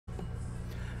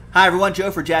Hi everyone,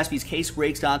 Joe for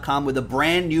JaspysCaseBreaks.com with a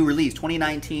brand new release,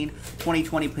 2019-2020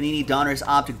 Panini Donruss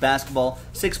Optic Basketball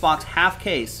 6-box half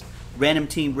case, random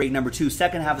team break number 2,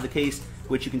 second half of the case,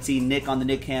 which you can see Nick on the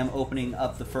Nick Cam opening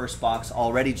up the first box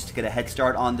already just to get a head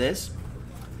start on this.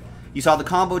 You saw the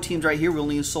combo teams right here. We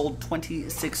only sold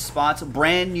 26 spots,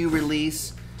 brand new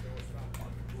release.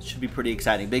 Should be pretty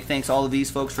exciting. Big thanks to all of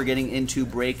these folks for getting into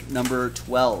break number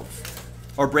 12,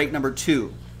 or break number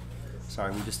 2.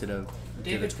 Sorry, we just did a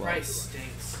David Price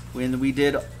stinks. When we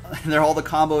did, they're all the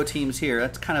combo teams here.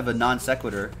 That's kind of a non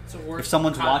sequitur. If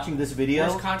someone's watching this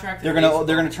video, they're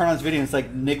gonna turn on this video and it's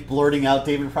like Nick blurting out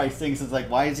David Price stinks. It's like,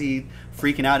 why is he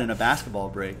freaking out in a basketball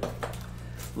break?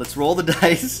 Let's roll the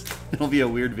dice. It'll be a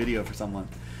weird video for someone.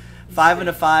 5 and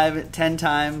a 5, 10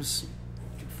 times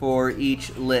for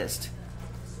each list.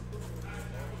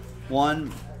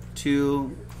 1,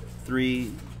 2,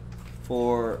 3,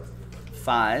 4,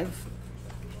 5.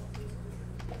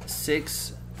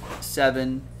 6,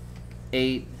 7,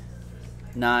 8,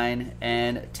 9,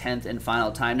 and 10th and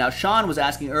final time. Now, Sean was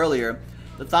asking earlier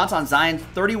the thoughts on Zion's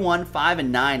 31, 5,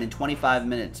 and 9 in 25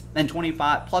 minutes, and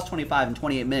 25 plus 25 in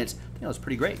 28 minutes. I think that was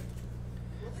pretty great.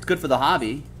 It's good for the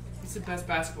hobby. He's the best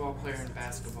basketball player in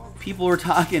basketball. People were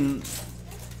talking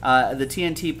the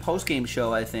TNT postgame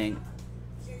show, I think,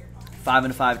 5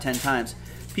 and a 5, 10 times.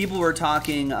 People were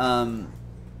talking.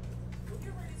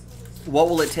 What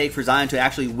will it take for Zion to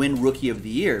actually win Rookie of the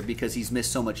Year because he's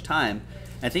missed so much time?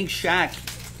 I think Shaq,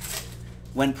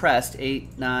 when pressed,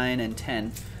 8, 9, and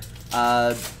 10,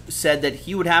 said that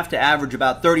he would have to average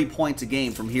about 30 points a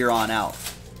game from here on out.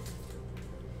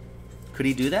 Could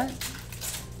he do that?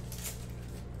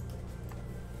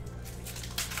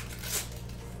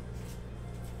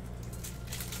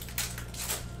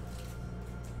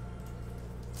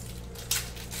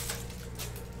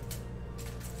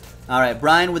 All right,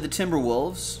 Brian with the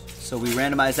Timberwolves. So we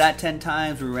randomized that 10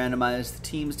 times. We randomized the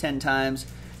teams 10 times.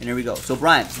 And here we go. So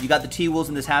Brian, you got the T-Wolves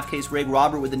in this half-case rig.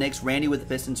 Robert with the Knicks. Randy with the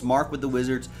Pistons. Mark with the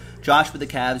Wizards. Josh with the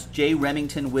Cavs. Jay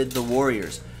Remington with the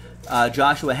Warriors.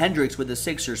 Joshua Hendricks with the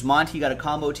Sixers. Monty got a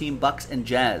combo team, Bucks and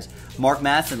Jazz. Mark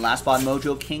Matson, Last Spot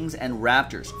Mojo, Kings and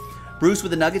Raptors. Bruce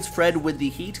with the Nuggets. Fred with the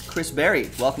Heat. Chris Berry,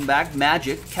 welcome back.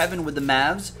 Magic. Kevin with the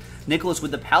Mavs. Nicholas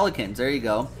with the Pelicans. There you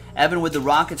go. Evan with the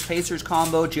Rockets, Pacers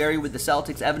combo, Jerry with the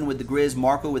Celtics, Evan with the Grizz,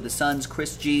 Marco with the Suns,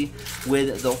 Chris G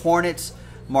with the Hornets,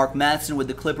 Mark Madsen with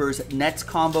the Clippers, Nets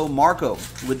combo, Marco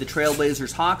with the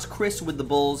Trailblazers, Hawks, Chris with the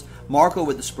Bulls, Marco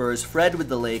with the Spurs, Fred with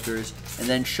the Lakers, and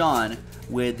then Sean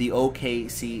with the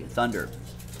OKC Thunder.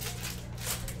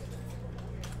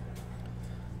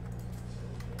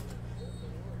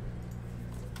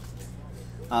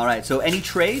 All right, so any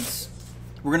trades?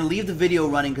 We're going to leave the video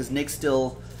running because Nick's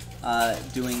still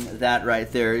doing that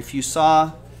right there. If you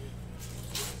saw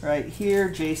right here,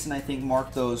 Jason, I think,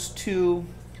 marked those 2.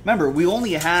 Remember, we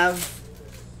only have,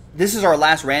 this is our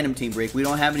last random team break. We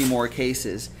don't have any more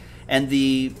cases. And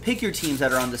the pick your teams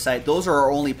that are on the site, those are our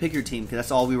only pick your team because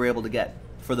that's all we were able to get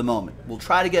for the moment. We'll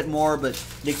try to get more, but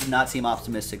Nick did not seem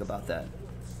optimistic about that.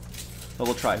 But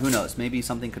we'll try. Who knows? Maybe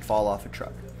something could fall off a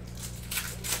truck.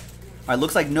 All right,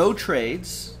 looks like no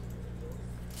trades.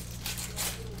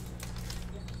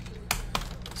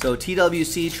 So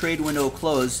TWC trade window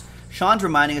closed. Sean's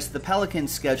reminding us that the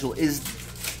Pelicans schedule is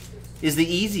the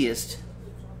easiest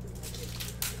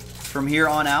from here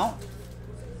on out.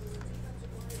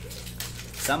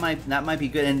 That might be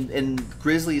good. And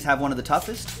Grizzlies have one of the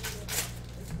toughest,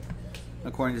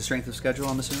 according to strength of schedule,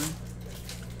 I'm assuming.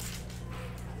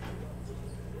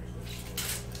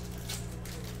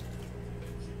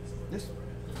 Yes.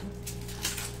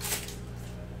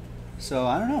 So,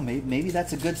 I don't know, maybe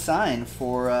that's a good sign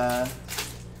for, I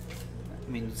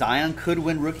mean, Zion could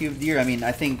win Rookie of the Year. I mean,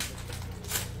 I think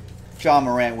Ja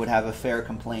Morant would have a fair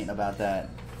complaint about that,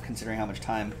 considering how much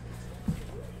time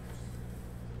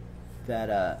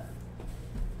that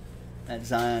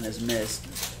Zion has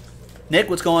missed. Nick,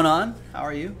 what's going on? How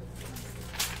are you?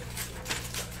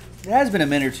 It has been a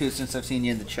minute or two since I've seen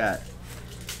you in the chat.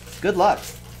 Good luck.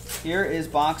 Here is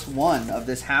box 1 of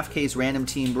this half-case random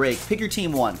team break. Pick your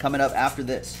team 1 coming up after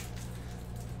this.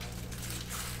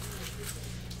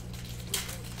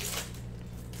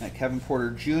 Kevin Porter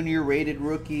Jr., rated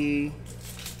rookie.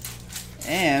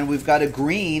 And we've got a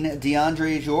green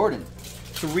DeAndre Jordan.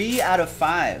 3 out of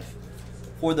 5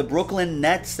 for the Brooklyn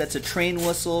Nets. That's a train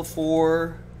whistle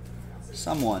for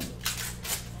someone.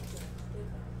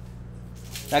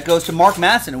 That goes to Mark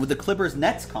Matson with the Clippers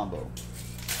Nets combo.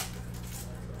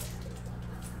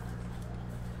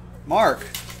 Mark.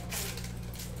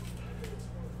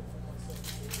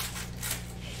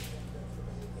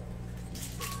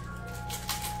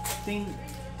 Ding,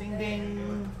 Ding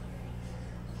ding.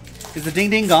 Is the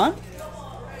ding ding gone?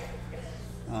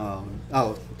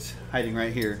 Oh, it's hiding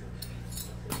right here.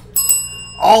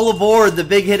 All aboard the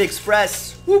Big Hit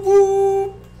Express. Whoop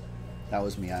whoop. That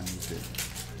was me. I moved it.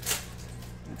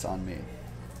 It's on me.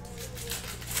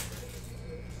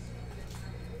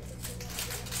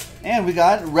 And we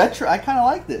got retro. I kind of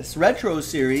like this retro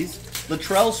series.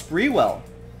 Latrell Sprewell.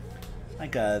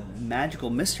 Like a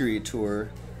magical mystery tour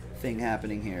thing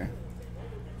happening here.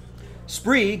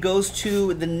 Spree goes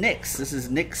to the Knicks. This is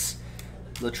Knicks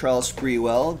Latrell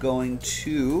Sprewell going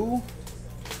to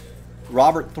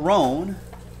Robert Throne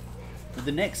for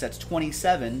the Knicks. That's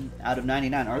 27 out of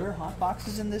 99. Are there hot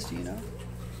boxes in this? Do you know?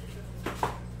 I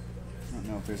don't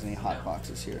know if there's any hot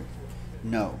boxes here.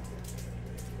 No.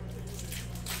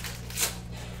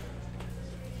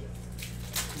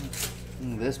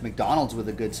 This McDonald's with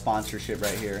a good sponsorship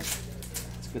right here.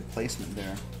 It's a good placement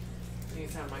there.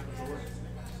 Anytime Michael Jordan.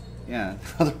 Yeah,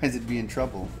 otherwise it'd be in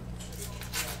trouble.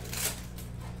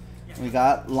 We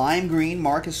got lime green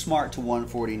Marcus Smart to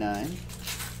 149.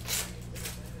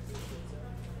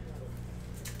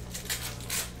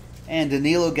 And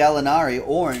Danilo Gallinari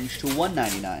orange to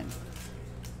 199.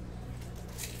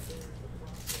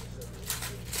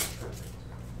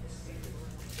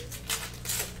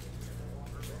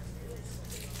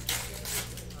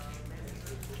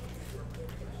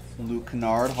 Luke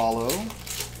Kennard hollow.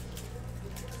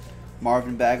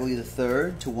 Marvin Bagley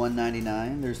III to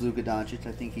 199. There's Luka Doncic.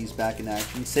 I think he's back in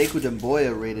action. Sekou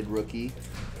Doumbouya rated rookie.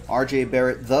 R.J.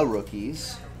 Barrett the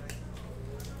rookies.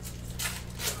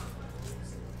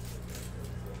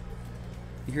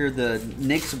 You hear the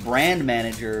Knicks brand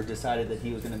manager decided that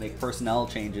he was going to make personnel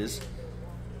changes.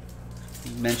 He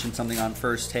mentioned something on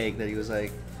First Take that he was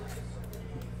like,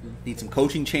 need some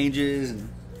coaching changes. And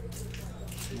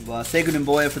Sekou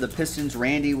Doumbouya for the Pistons.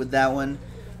 Randy with that one.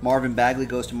 Marvin Bagley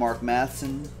goes to Mark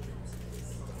Matheson.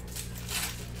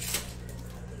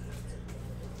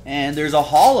 And there's a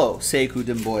hollow Sekou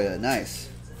Doumbouya. Nice.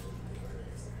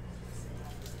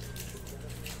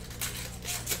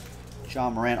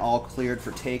 John Morant all cleared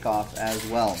for takeoff as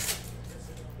well.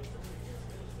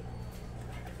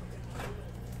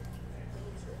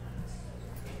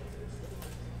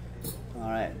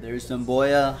 Alright, there's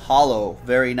Doumbouya hollow.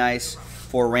 Very nice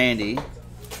for Randy.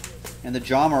 And the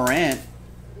John Morant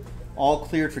all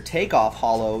cleared for takeoff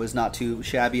hollow is not too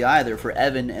shabby either for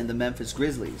Evan and the Memphis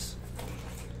Grizzlies.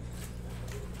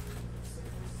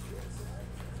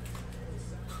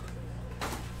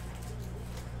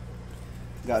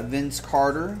 Got Vince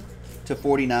Carter to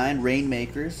 49,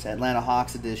 Rainmakers, Atlanta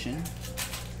Hawks edition.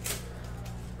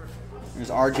 There's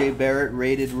R.J. Barrett,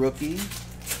 rated rookie.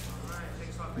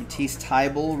 Matisse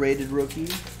Thybulle, rated rookie.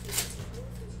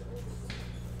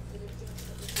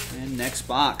 And next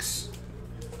box.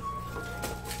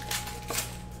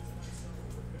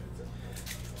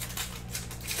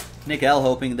 Nick L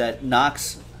hoping that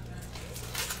Knox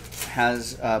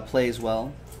has plays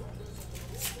well,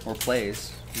 or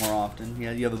plays more often.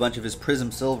 Yeah, you have a bunch of his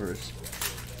Prism Silvers.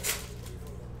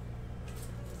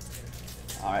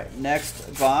 All right,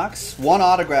 next box. One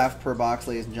autograph per box,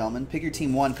 ladies and gentlemen. Pick your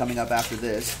team one coming up after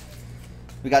this.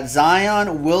 We got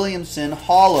Zion Williamson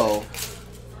hollow.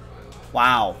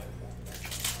 Wow,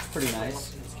 pretty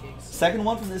nice. Second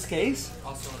one from this case.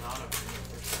 Also an auto.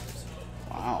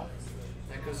 Wow.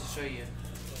 That goes to show you.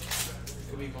 It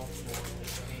could be multiple in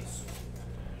this case.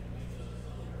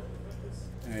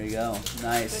 There you go. I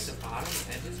Nice. think the bottom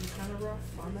edges are kind of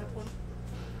rough on that one.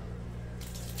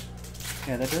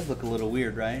 Yeah, that does look a little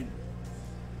weird, right?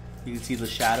 You can see the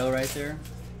shadow right there.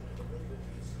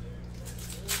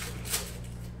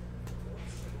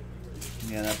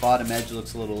 Yeah, that bottom edge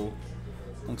looks a little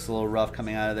rough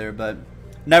coming out of there, but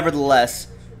nevertheless,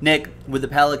 Nick with the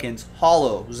Pelicans,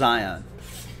 hollow Zion.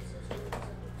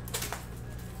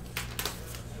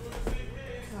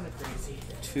 Kind of crazy.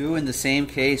 Two in the same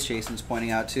case, Jason's pointing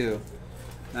out too.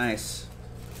 Nice.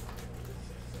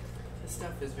 This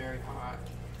stuff is very hot.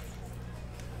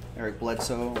 Eric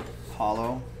Bledsoe,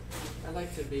 hollow. I'd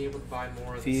like to be able to buy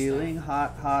more of this Feeling stuff.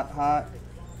 hot, hot, hot.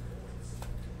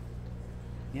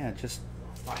 Yeah, just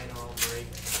Buy it all break.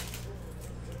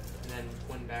 And then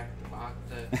win back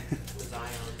the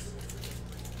Zions.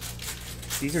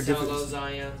 these are Sell difficult. those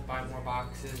Zions, buy more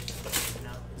boxes. You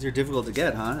know? These are difficult to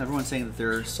get, huh? Everyone's saying that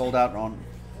they're sold out on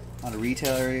the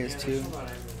retail areas Yeah, too. they're sold out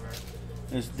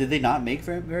everywhere. Did they not make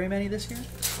very many this year?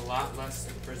 A lot less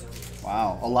than Prism.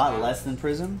 Wow, a lot less than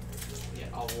Prism. Yeah,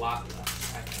 a lot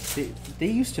less. Actually.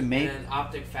 They used to make. And then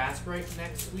Optic Fast Break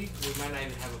next week. We might not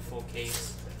even have a full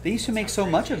case. They used to make That's so how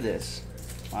much crazy of it this.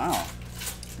 Wow.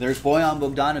 There's Bojan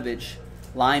Bogdanovic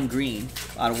Lime green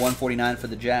out of 149 for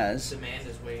the Jazz. Demand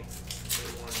is way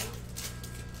more now.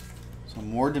 So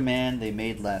more demand, they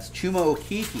made less. Chuma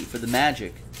Okeke for the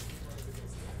Magic.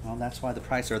 Well, that's why the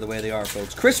prices are the way they are,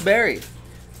 folks. Chris Berry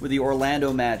with the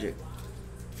Orlando Magic.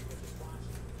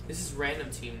 This is random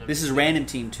team number This is 2. random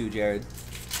team 2, Jared.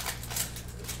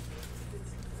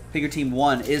 Figure team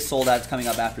 1 is sold out. It's coming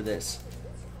up after this.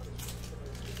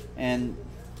 And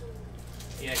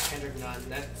Yeah, Kendrick Nunn.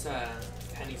 That's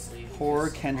penny sleeve. poor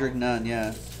Kendrick Nunn,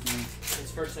 yeah.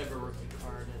 His first ever rookie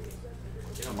card,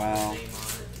 and they don't Wow. put his name on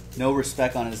it. No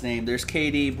respect on his name. There's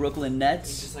KD, Brooklyn He's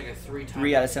Nets. just like a 3-time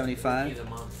 3 out of rookie 75. of the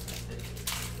month, I think.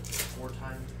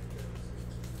 4-time.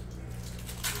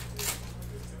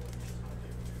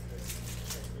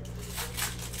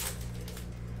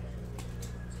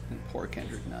 Poor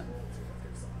Kendrick Nunn.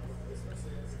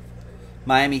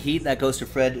 Miami Heat, that goes to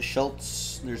Fred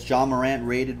Schultz. There's John Morant,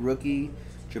 rated rookie.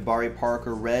 Jabari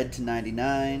Parker, red to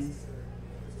 99.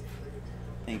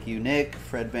 Thank you, Nick.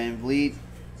 Fred VanVleet.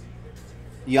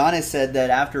 Giannis said that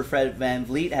after Fred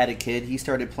VanVleet had a kid, he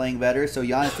started playing better, so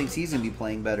Giannis thinks he's going to be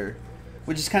playing better.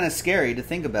 Which is kind of scary to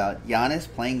think about. Giannis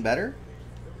playing better?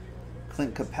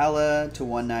 Clint Capella to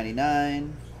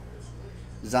 199.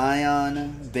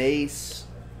 Zion, base.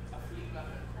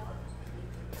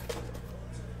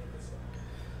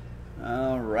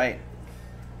 All right.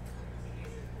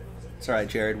 It's all right,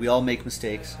 Jared. We all make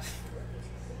mistakes.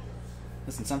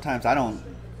 Listen, sometimes I don't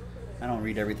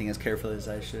read everything as carefully as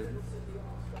I should.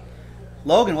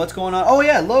 Logan, what's going on? Oh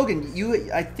yeah, Logan,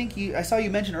 I saw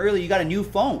you mention earlier you got a new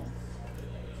phone.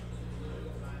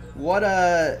 What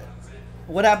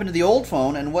happened to the old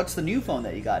phone and what's the new phone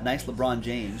that you got? Nice LeBron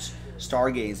James,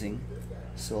 stargazing,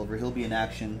 silver. He'll be in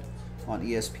action on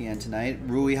ESPN tonight.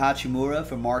 Rui Hachimura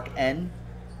for Mark N.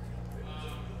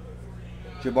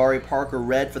 Jabari Parker,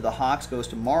 red for the Hawks, goes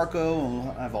to Marco. And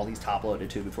we'll have all these top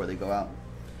loaded too before they go out.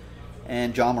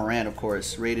 And John Morant, of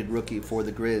course, rated rookie for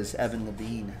the Grizz, Evan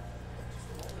Levine.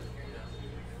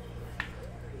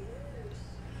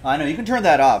 I know, you can turn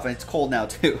that off. It's cold now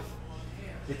too.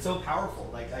 It's so powerful.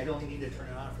 Like, I don't need to turn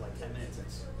it on for like 10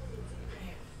 minutes.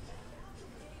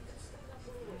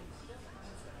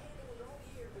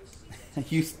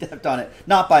 You stepped on it.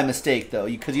 Not by mistake, though,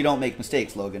 because you don't make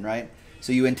mistakes, Logan, right?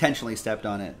 So you intentionally stepped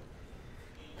on it.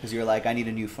 Because you're like, I need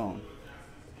a new phone.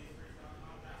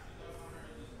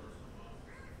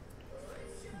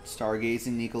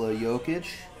 Stargazing, Nikola Jokic.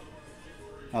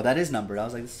 Oh, that is numbered. I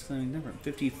was like, this is something different.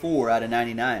 54 out of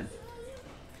 99.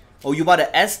 Oh, you bought an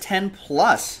S10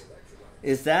 Plus.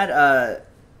 Is that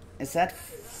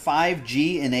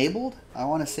 5G enabled? I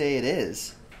want to say it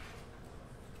is.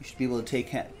 You should be able to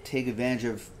take advantage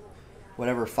of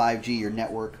whatever 5G your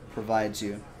network provides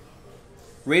you.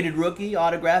 Rated rookie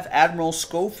autograph, Admiral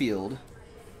Schofield.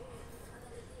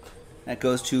 That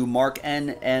goes to Mark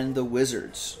N and the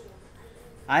Wizards.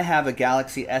 I have a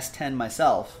Galaxy S10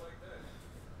 myself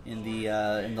in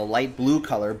the light blue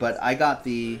color, but I got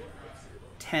the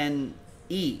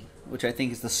 10E, which I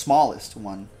think is the smallest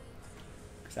one,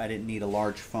 because I didn't need a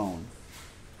large phone.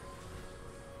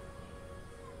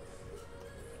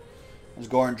 There's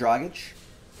Goran Dragic,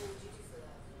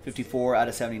 54 out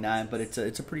of 79, but it's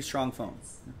a pretty strong phone,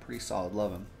 pretty solid.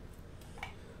 Love him.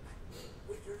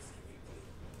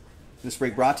 This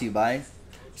break brought to you by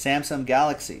Samsung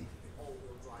Galaxy.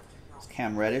 It's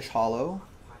Cam Reddish, hollow,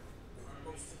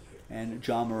 and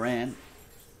John Morant.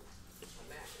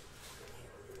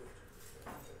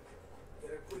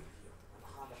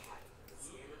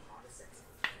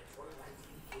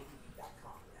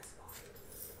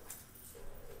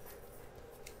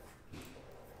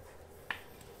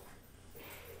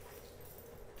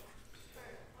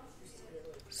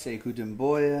 Sekou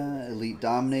Doumbouya, Elite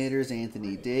Dominators,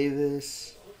 Anthony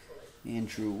Davis,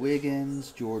 Andrew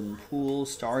Wiggins, Jordan Poole,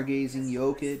 Stargazing,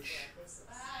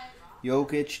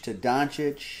 Jokic to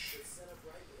Doncic.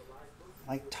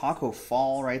 I like Taco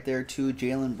Fall right there too.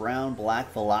 Jaylen Brown,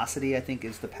 Black Velocity, I think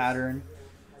is the pattern.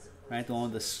 Right, the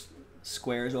one with the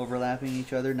squares overlapping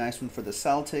each other. Nice one for the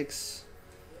Celtics.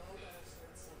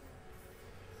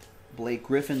 Blake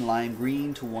Griffin, lime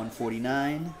green to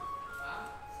 149.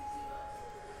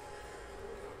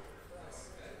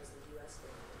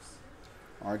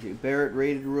 RJ Barrett,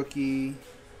 rated rookie.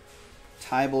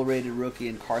 Tybal, rated rookie.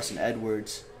 And Carson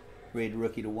Edwards, rated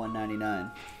rookie to 199.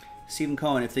 Stephen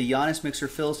Cohen, if the Giannis mixer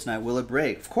fills tonight, will it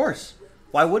break? Of course.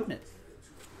 Why wouldn't it?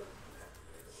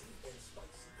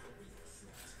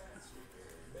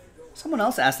 Someone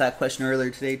else asked that question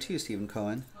earlier today too, Stephen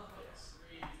Cohen.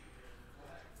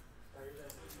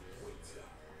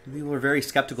 People are very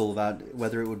skeptical about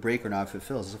whether it would break or not if it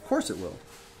fills. Of course it will.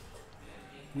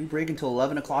 We break until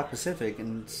 11 o'clock Pacific,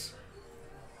 and it's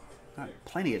got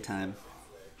plenty of time.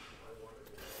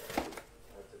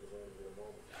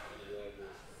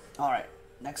 All right,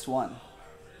 next one.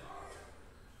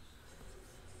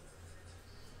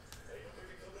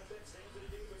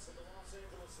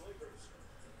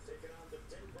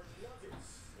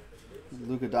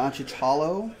 Luka Doncic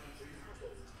hollow.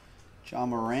 John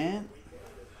Morant.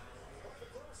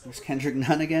 There's Kendrick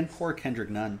Nunn again. Poor Kendrick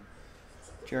Nunn.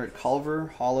 Jarrett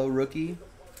Culver, hollow rookie.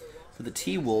 For the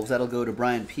T-Wolves, that'll go to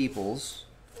Brian Peoples.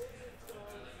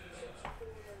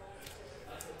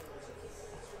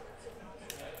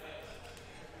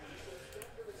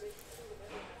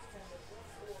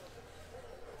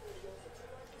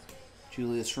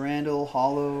 Julius Randle,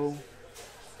 hollow.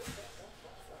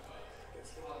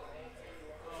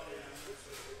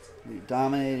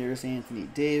 Dominators, Anthony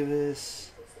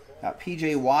Davis. Got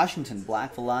PJ Washington,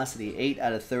 Black Velocity, 8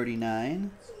 out of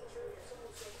 39.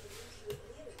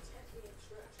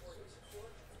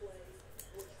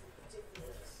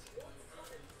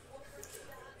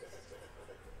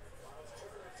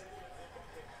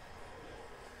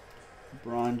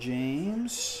 LeBron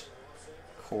James.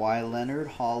 Kawhi Leonard,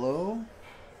 hollow.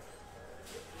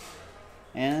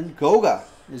 And Goga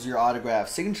is your autograph.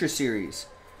 Signature Series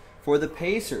for the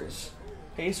Pacers.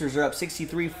 Pacers are up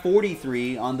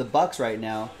 63-43 on the Bucks right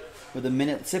now with a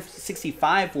minute,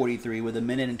 65-43 with a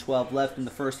minute and 12 left in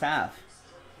the first half.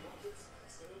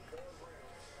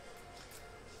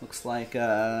 Looks like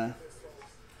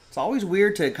it's always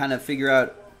weird to kind of figure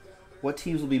out what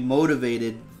teams will be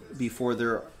motivated before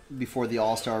the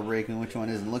All-Star break and which one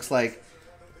isn't. Looks like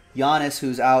Giannis,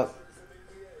 who's out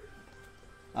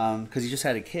because he just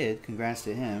had a kid. Congrats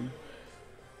to him.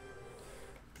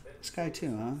 This guy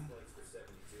too, huh?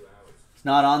 It's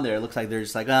not on there. It looks like they're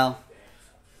just like, well,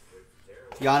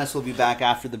 Giannis will be back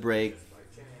after the break.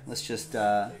 Let's just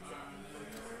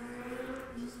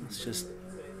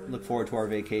look forward to our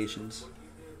vacations.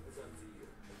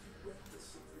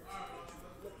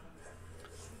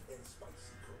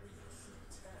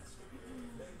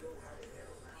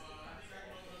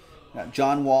 Got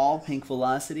John Wall, Pink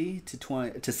Velocity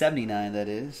to 79. That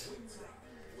is.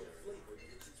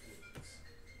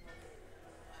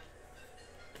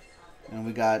 And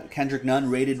we got Kendrick Nunn,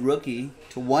 rated rookie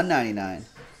to 199.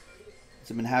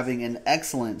 He's been having an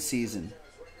excellent season.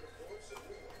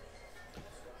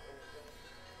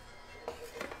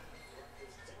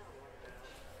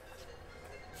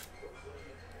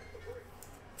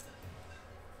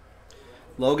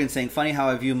 Logan saying, funny how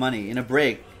I view money. In a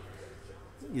break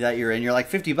that you're in, you're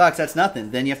like, $50, that's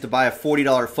nothing. Then you have to buy a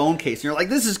 $40 phone case. And you're like,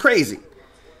 this is crazy.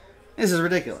 This is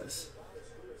ridiculous.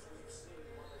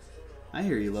 I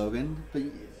hear you, Logan. But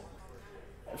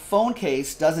phone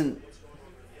case doesn't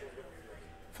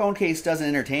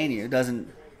entertain you. It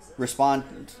doesn't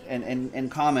respond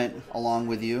and comment along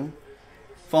with you.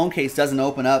 Phone case doesn't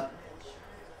open up,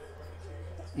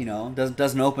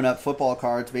 doesn't open up football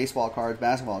cards, baseball cards,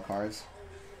 basketball cards.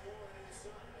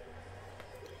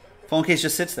 Phone case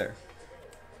just sits there.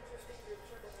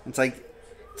 It's like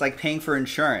paying for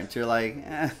insurance. You're like,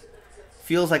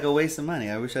 feels like a waste of money.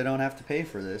 I wish I don't have to pay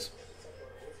for this.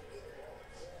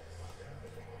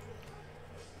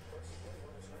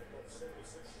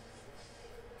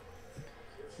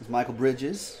 There's Michael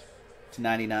Bridges to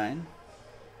 99.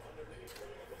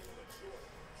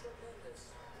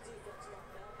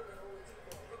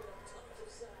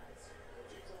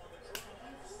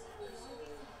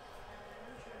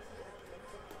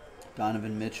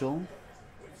 Donovan Mitchell.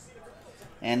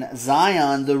 And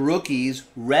Zion, the rookies,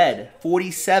 red,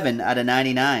 47 out of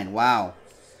 99. Wow.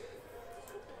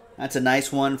 That's a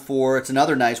nice one it's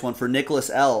another nice one for Nicholas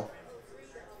L.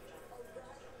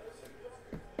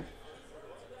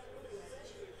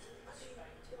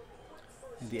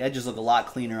 The edges look a lot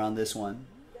cleaner on this one.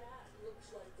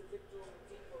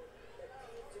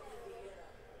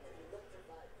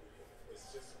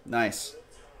 Nice.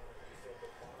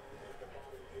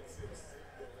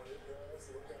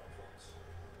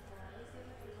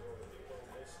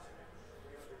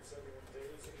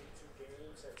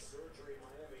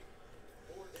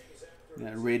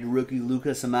 Rated rookie Luka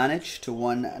Samanic to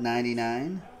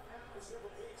 199.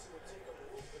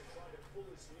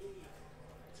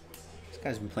 This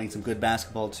guy's been playing some good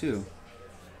basketball too.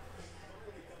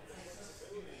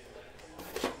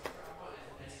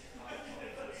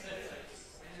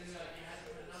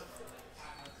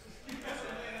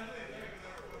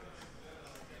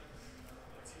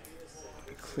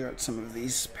 Clear out some of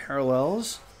these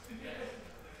parallels.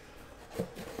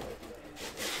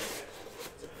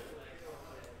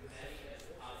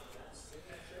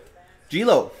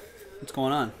 G-Lo, what's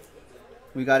going on?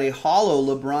 We got a hollow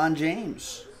LeBron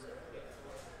James.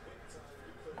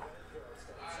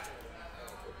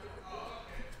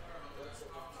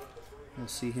 We'll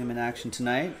see him in action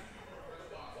tonight.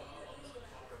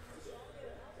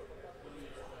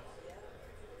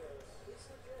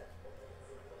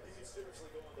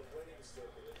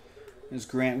 There's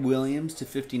Grant Williams to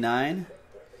 59.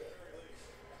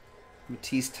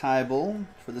 Matisse Thybulle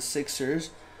for the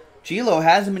Sixers. Gilo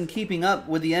hasn't been keeping up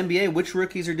with the NBA. Which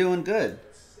rookies are doing good?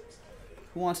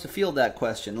 Who wants to field that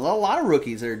question? A lot of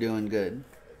rookies that are doing good.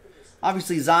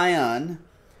 Obviously Zion,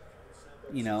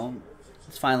 you know,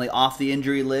 is finally off the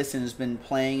injury list and has been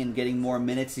playing and getting more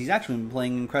minutes. He's actually been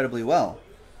playing incredibly well.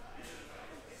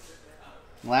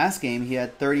 Last game he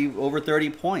had over 30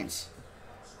 points.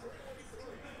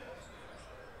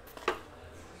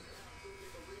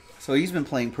 So he's been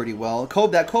playing pretty well.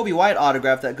 That Kobe White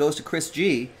autograph that goes to Chris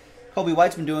G. Kobe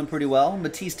White's been doing pretty well.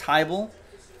 Matisse Thybulle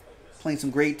playing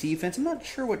some great defense. I'm not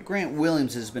sure what Grant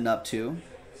Williams has been up to.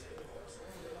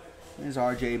 There's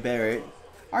R.J. Barrett.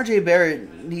 R.J.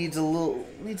 Barrett needs a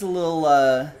little.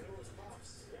 I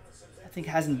think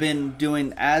hasn't been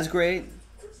doing as great,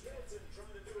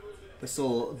 but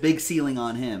still a big ceiling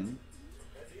on him.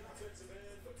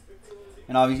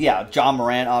 And obviously, yeah, John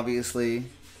Morant obviously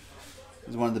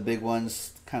is one of the big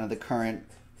ones, kind of the current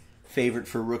favorite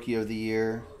for Rookie of the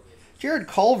Year. Jared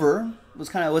Culver was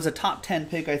a top 10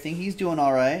 pick, I think. He's doing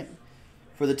all right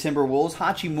for the Timberwolves.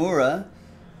 Hachimura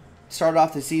started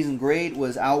off the season great,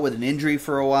 was out with an injury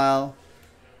for a while,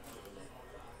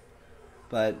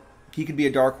 but he could be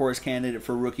a dark horse candidate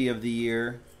for Rookie of the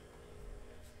Year.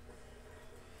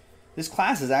 This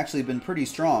class has actually been pretty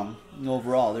strong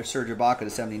overall. There's Serge Ibaka to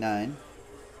 79.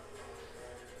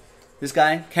 This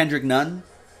guy, Kendrick Nunn,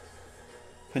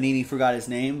 Panini forgot his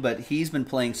name, but he's been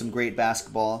playing some great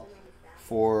basketball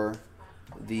for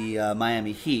the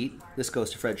Miami Heat. This goes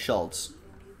to Fred Schultz.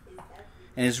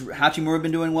 And has Hachimura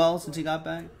been doing well since he got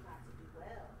back?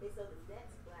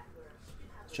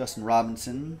 Justin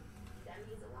Robinson.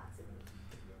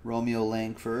 Romeo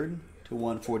Langford to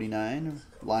 149.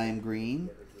 Lime Green.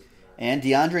 And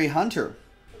DeAndre Hunter.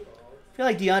 I feel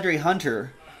like DeAndre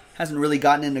Hunter hasn't really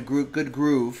gotten in a good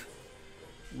groove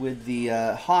with the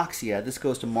Hawks yet. This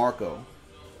goes to Marco.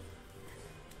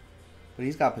 But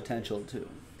he's got potential too.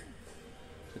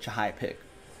 Such a high pick.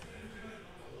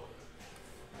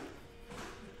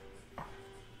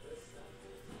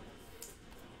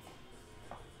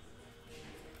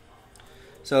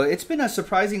 So it's been a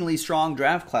surprisingly strong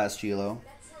draft class, Gilo.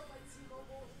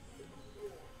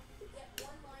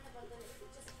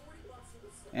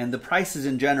 And the prices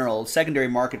in general, secondary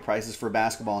market prices for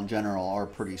basketball in general, are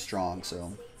pretty strong,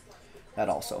 so that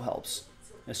also helps.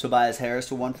 There's Tobias Harris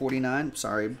to 149.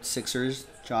 Sorry, Sixers.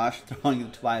 Josh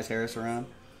throwing Tobias Harris around.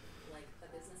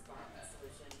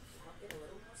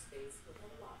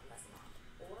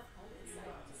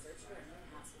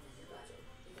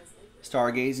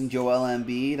 Stargazing Joel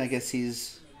Embiid. I guess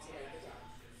he's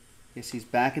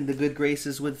back in the good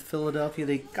graces with Philadelphia.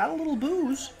 They got a little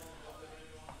booze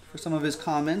for some of his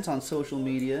comments on social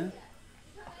media.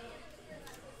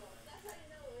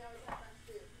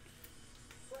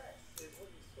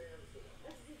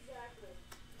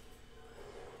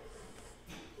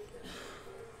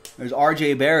 There's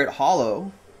R.J. Barrett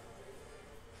hollow.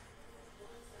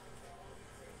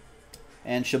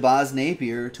 And Shabazz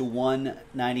Napier to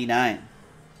 199.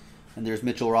 And there's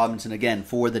Mitchell Robinson again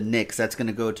for the Knicks. That's going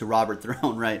to go to Robert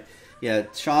Throne, right? Yeah,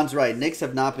 Sean's right. Knicks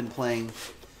have not been playing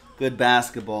good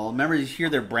basketball. Remember, you hear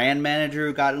their brand manager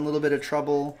who got in a little bit of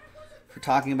trouble for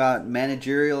talking about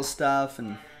managerial stuff.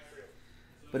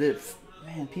 But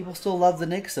man, people still love the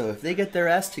Knicks, though. If they get their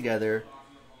S together,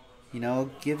 you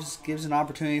know, gives an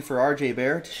opportunity for R.J.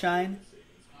 Barrett to shine.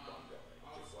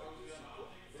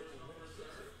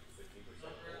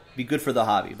 Be good for the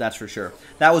hobby, that's for sure.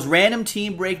 That was random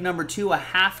team break number 2, a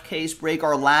half case break,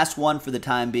 our last one for the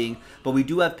time being. But we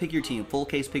do have pick your team, full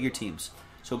case pick your teams.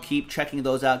 So keep checking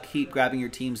those out, keep grabbing your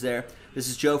teams there. This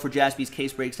is Joe for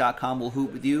jaspyscasebreaks.com. We'll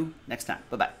hoop with you next time.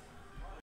 Bye-bye.